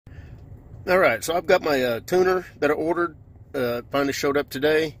Alright, so I've got my tuner that I ordered. Finally showed up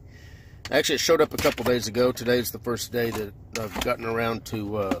today. Actually, it showed up a couple days ago. Today's the first day that I've gotten around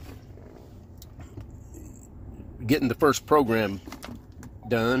to getting the first program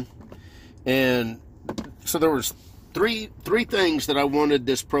done. And so there was three things that I wanted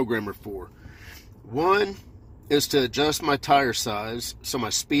this programmer for. One is to adjust my tire size so my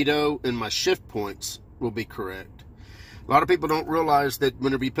speedo and my shift points will be correct. A lot of people don't realize that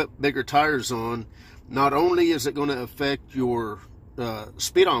whenever you put bigger tires on, not only is it going to affect your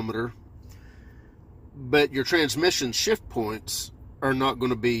speedometer, but your transmission shift points are not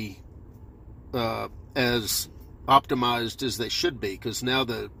going to be as optimized as they should be, because now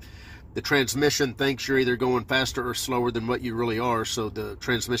the transmission thinks you're either going faster or slower than what you really are, so the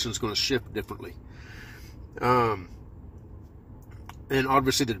transmission is going to shift differently. And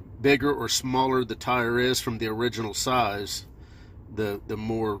obviously the bigger or smaller the tire is from the original size, the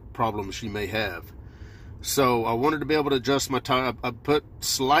more problems you may have. So I wanted to be able to adjust my tire. I put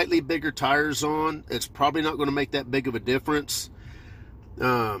slightly bigger tires on. It's probably not going to make that big of a difference,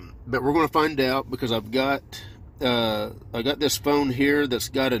 but we're going to find out, because I got this phone here that's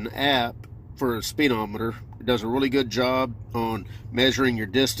got an app for a speedometer. It does a really good job on measuring your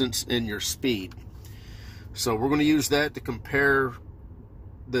distance and your speed. So we're going to use that to compare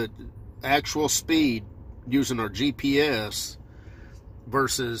the actual speed using our GPS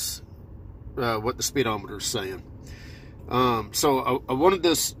versus what the speedometer is saying. So I wanted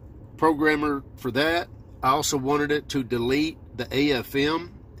this programmer for that. I also wanted it to delete the AFM,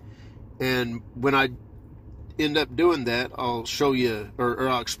 and when I end up doing that, I'll show you, or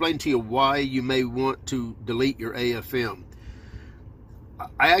I'll explain to you why you may want to delete your AFM.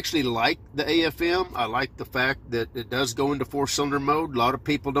 I actually like the AFM. I like the fact that it does go into 4-cylinder mode. A lot of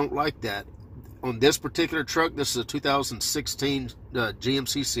people don't like that. On this particular truck, this is a 2016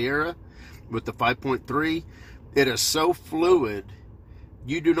 GMC Sierra with the 5.3. It is so fluid,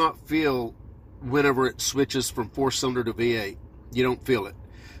 you do not feel whenever it switches from 4-cylinder to V8. You don't feel it.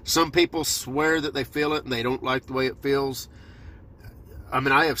 Some people swear that they feel it and they don't like the way it feels. I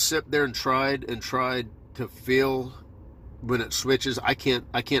mean, I have sat there and tried to feel when it switches. I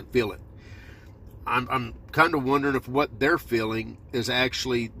can't feel it. I'm kind of wondering if what they're feeling is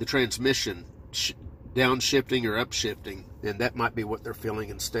actually the transmission downshifting or upshifting, and that might be what they're feeling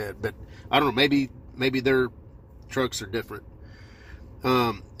instead. But I don't know, maybe their trucks are different.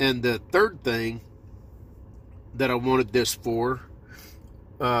 And the third thing that I wanted this for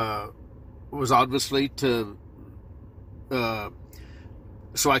was obviously to so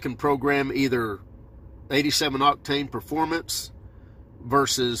I can program either 87 octane performance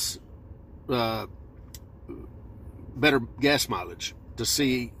versus better gas mileage, to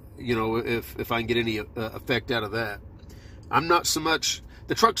see, you know, if I can get any effect out of that. I'm not so much,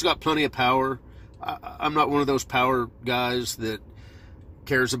 the truck's got plenty of power. I'm not one of those power guys that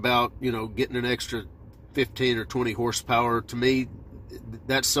cares about, you know, getting an extra 15 or 20 horsepower. To me,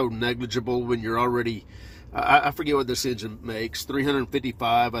 that's so negligible when you're already, I forget what this engine makes,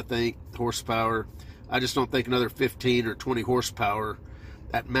 355, I think, horsepower. I just don't think another 15 or 20 horsepower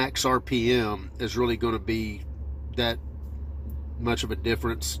at max RPM is really going to be that much of a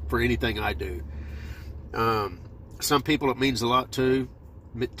difference for anything I do. Some people it means a lot to.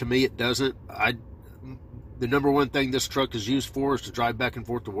 To me, it doesn't. The number one thing this truck is used for is to drive back and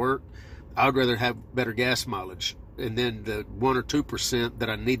forth to work. I would rather have better gas mileage, and then the 1 or 2% that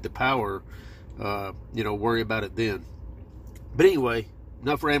I need the power, you know, worry about it then. But anyway,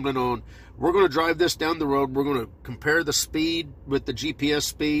 enough rambling on. We're going to drive this down the road. We're going to compare the speed with the GPS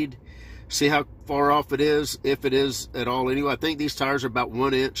speed, see how far off it is, if it is at all. Anyway, I think these tires are about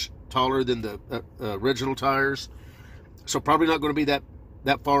 1 inch taller than the original tires, so probably not going to be that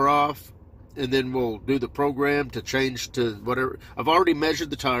far off. And then we'll do the program to change to whatever. I've already measured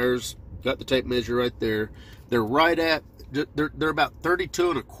the tires, got the tape measure right there. They're right at, they're about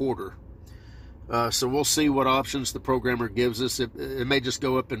 32 1/4. So we'll see what options the programmer gives us. It may just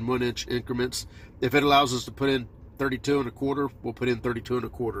go up in 1 inch increments. If it allows us to put in 32 1/4, we'll put in 32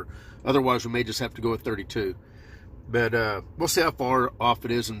 1/4. Otherwise, we may just have to go with 32. But we'll see how far off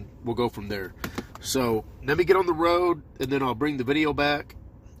it is, and we'll go from there. So let me get on the road, and then I'll bring the video back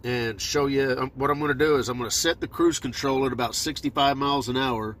and show you. What I'm going to do is I'm going to set the cruise control at about 65 miles an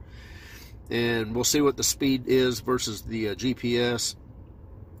hour, and we'll see what the speed is versus the GPS.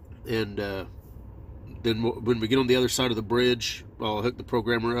 And then when we get on the other side of the bridge, I'll hook the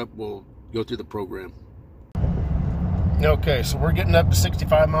programmer up. We'll go through the program. Okay, so we're getting up to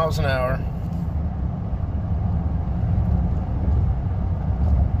 65 miles an hour.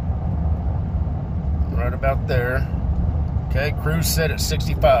 Right about there. Okay, cruise set at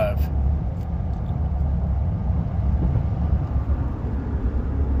 65.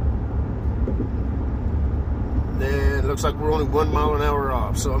 looks like we're only 1 mile an hour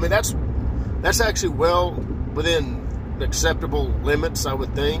off. So I mean that's actually well within acceptable limits, I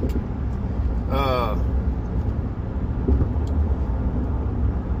would think.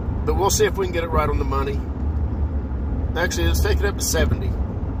 But we'll see if we can get it right on the money. Actually, let's take it up to 70.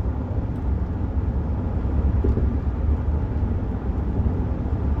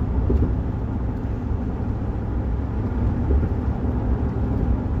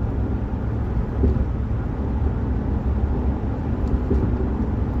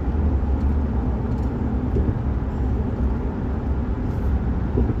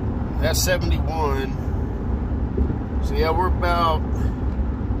 That's 71. So yeah, we're about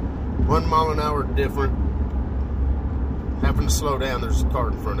 1 mile an hour different. Having to slow down, there's a car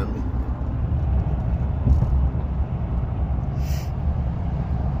in front of me.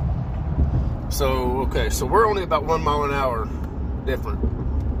 So, okay, so we're only about 1 mile an hour different.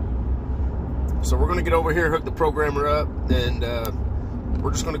 So we're gonna get over here, hook the programmer up, and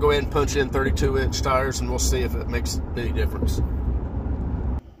we're just gonna go ahead and punch in 32-inch tires, and we'll see if it makes any difference.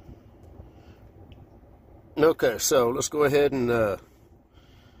 Okay, so let's go ahead and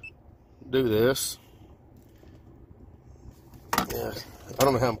do this. Yeah, I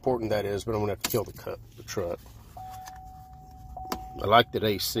don't know how important that is, but I'm gonna have to kill the truck. I like that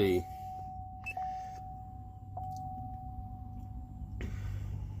AC.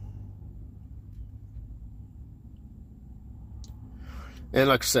 And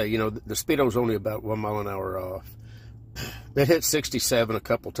like I say, you know, the speedo's only about 1 mile an hour off. It hit 67 a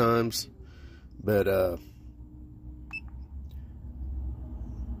couple times, but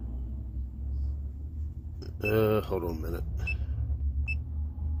hold on a minute.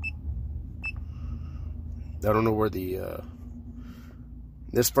 I don't know where the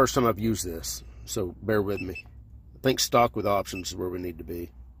this is the first time I've used this, so bear with me. I think stock with options is where we need to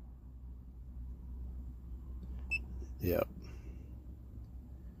be. Yep.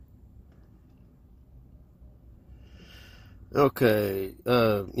 Okay,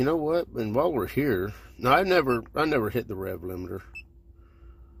 you know what? And while we're here, no, I never hit the rev limiter.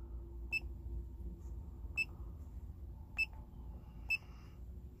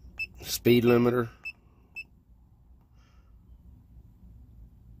 Speed limiter.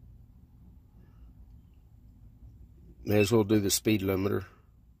 May as well do the speed limiter.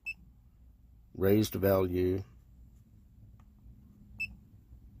 Raised value.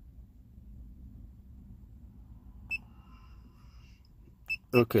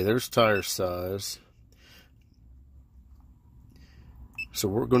 Okay, there's tire size. So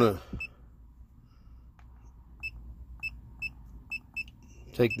we're gonna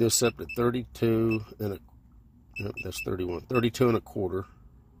take this up to 32 and a, no, that's 31, 32 and a quarter.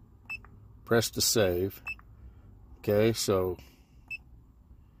 Press to save. Okay, so,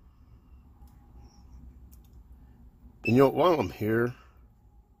 and you know, while I'm here,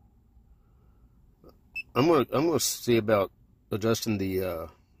 I'm gonna see about adjusting the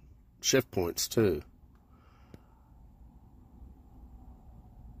shift points too.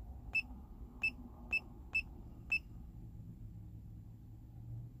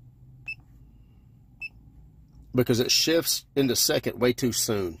 Because it shifts into second way too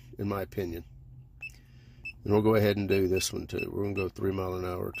soon, in my opinion. And we'll go ahead and do this one too. We're going to go 3 mile an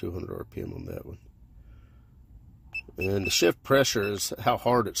hour, 200 RPM on that one. And the shift pressure is how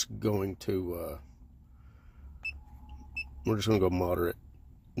hard it's going to, we're just going to go moderate.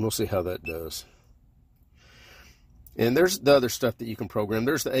 And we'll see how that does. And there's the other stuff that you can program.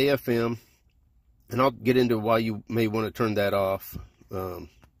 There's the AFM. And I'll get into why you may want to turn that off. And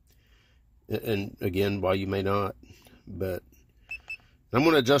again, why you may not. But I'm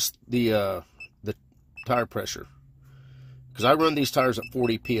going to adjust the tire pressure, because I run these tires at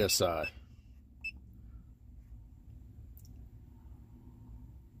 40 psi.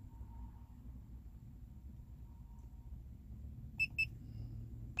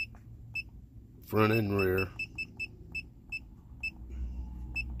 Front and rear.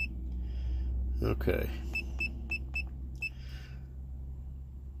 Okay.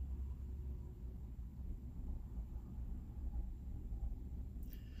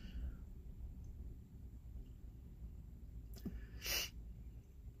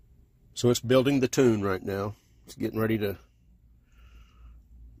 So it's building the tune right now. It's getting ready to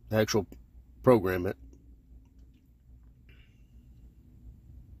actual program it.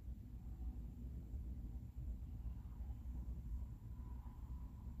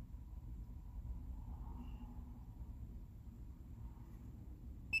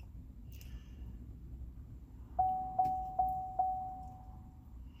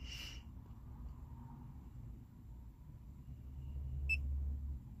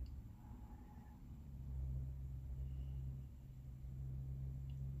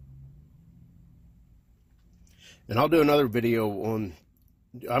 And I'll do another video on,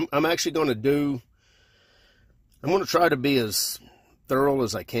 I'm actually going to try to be as thorough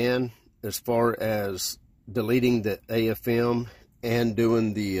as I can as far as deleting the AFM and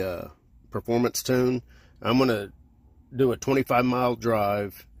doing the performance tune. I'm going to do a 25-mile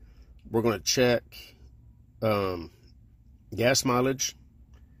drive. We're going to check gas mileage,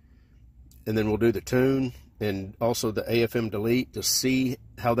 and then we'll do the tune and also the AFM delete to see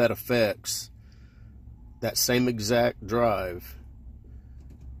how that affects that same exact drive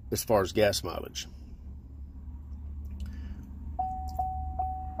as far as gas mileage.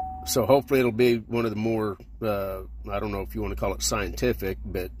 So hopefully it'll be one of the more, I don't know if you want to call it scientific,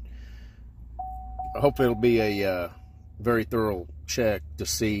 but hopefully it'll be a very thorough check to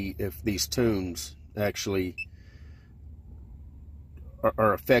see if these tunes actually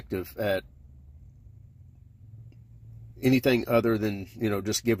are effective at anything other than, you know,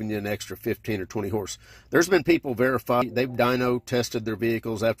 just giving you an extra 15 or 20 horse. There's been people verify, they've dyno tested their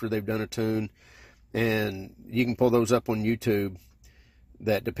vehicles after they've done a tune, and you can pull those up on YouTube,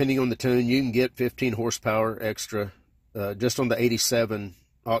 that depending on the tune, you can get 15 horsepower extra just on the 87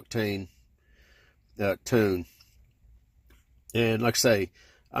 octane tune. And like I say,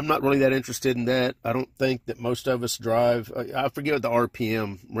 I'm not really that interested in that. I don't think that most of us drive. I forget what the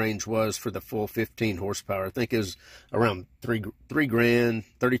RPM range was for the full 15 horsepower. I think it was around three grand,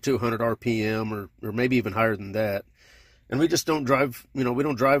 3,200 RPM, or maybe even higher than that. And we just don't drive, you know, we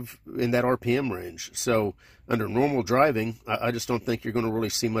don't drive in that RPM range. So under normal driving, I just don't think you're going to really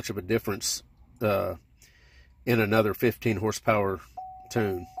see much of a difference in another 15 horsepower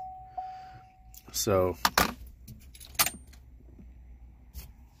tune. So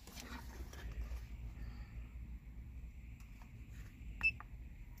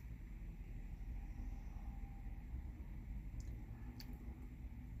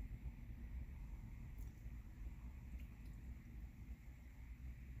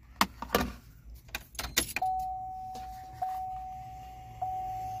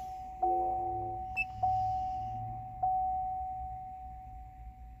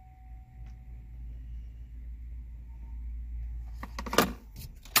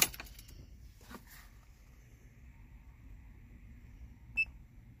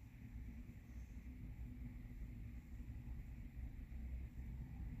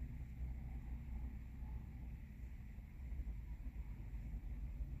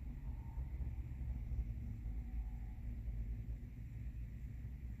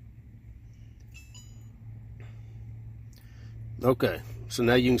okay, so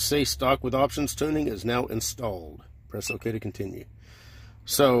now you can see stock with options tuning is now installed. Press OK to continue.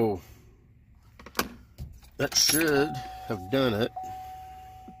 So that should have done it.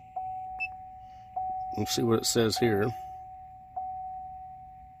 Let's see what it says here.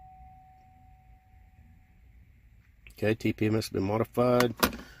 Okay, TPM has been modified.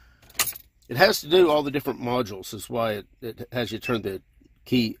 It has to do all the different modules, is why it has you turn the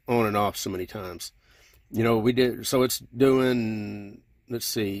key on and off so many times. You know, we did, so it's doing, let's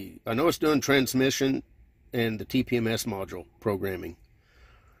see, I know it's doing transmission and the TPMS module programming.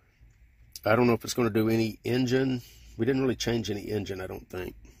 I don't know if it's going to do any engine. We didn't really change any engine, I don't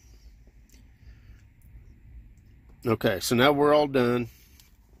think. Okay, so now we're all done.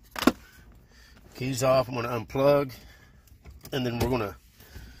 Keys off, I'm going to unplug, and then we're going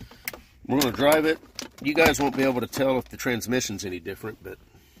to drive it. You guys won't be able to tell if the transmission's any different, but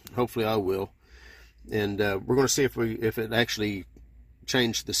hopefully I will. And we're going to see if it actually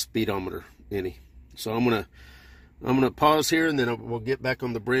changed the speedometer any. So I'm gonna pause here, and then we'll get back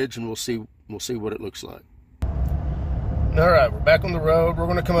on the bridge, and we'll see what it looks like. All right, we're back on the road. We're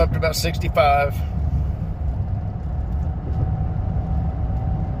going to come up to about 65.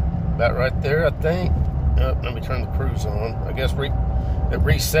 About right there, I think. Oh, let me turn the cruise on. I guess it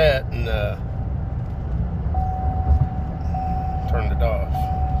reset and turned it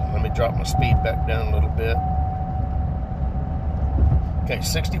off. Let me drop my speed back down a little bit. Okay,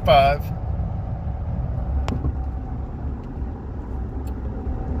 65.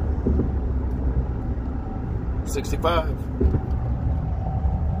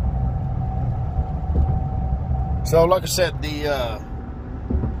 So, like I said, the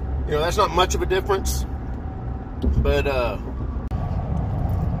you know, that's not much of a difference, but at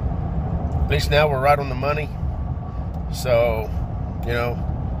least now we're right on the money. So, you know,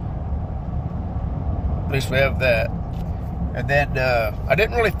 at least we have that. And then I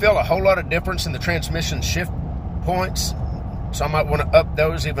didn't really feel a whole lot of difference in the transmission shift points, so I might want to up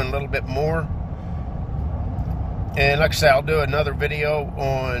those even a little bit more. And like I say, I'll do another video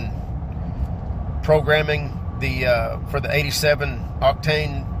on programming the for the 87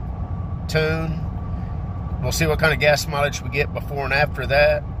 octane tune we'll see what kind of gas mileage we get before and after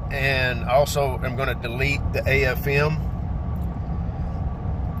that. And also, I'm going to delete the AFM,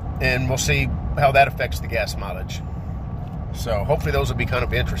 and we'll see how that affects the gas mileage. So hopefully those will be kind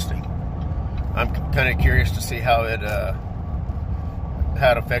of interesting. I'm kind of curious to see how it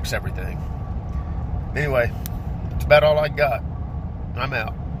affects everything. Anyway, that's about all I got. I'm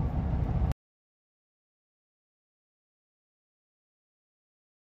out.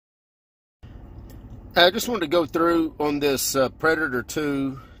 I just wanted to go through on this Predator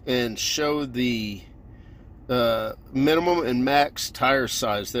 2 and show the minimum and max tire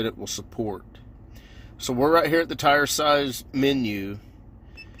size that it will support. So we're right here at the tire size menu,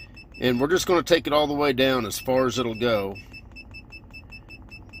 and we're just going to take it all the way down as far as it'll go.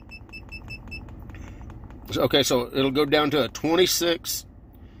 Okay, so it'll go down to a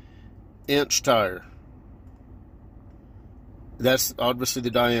 26-inch tire. That's obviously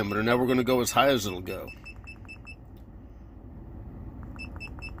the diameter. Now we're going to go as high as it'll go.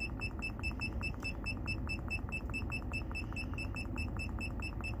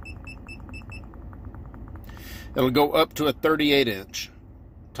 It'll go up to a 38-inch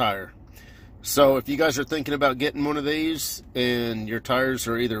tire. So if you guys are thinking about getting one of these and your tires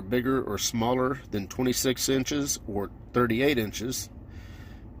are either bigger or smaller than 26 inches or 38 inches,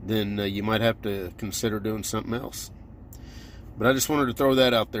 then you might have to consider doing something else. But I just wanted to throw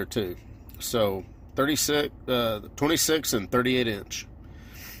that out there too. So 26 and 38 inch.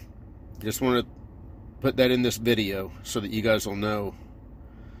 Just wanted to put that in this video so that you guys will know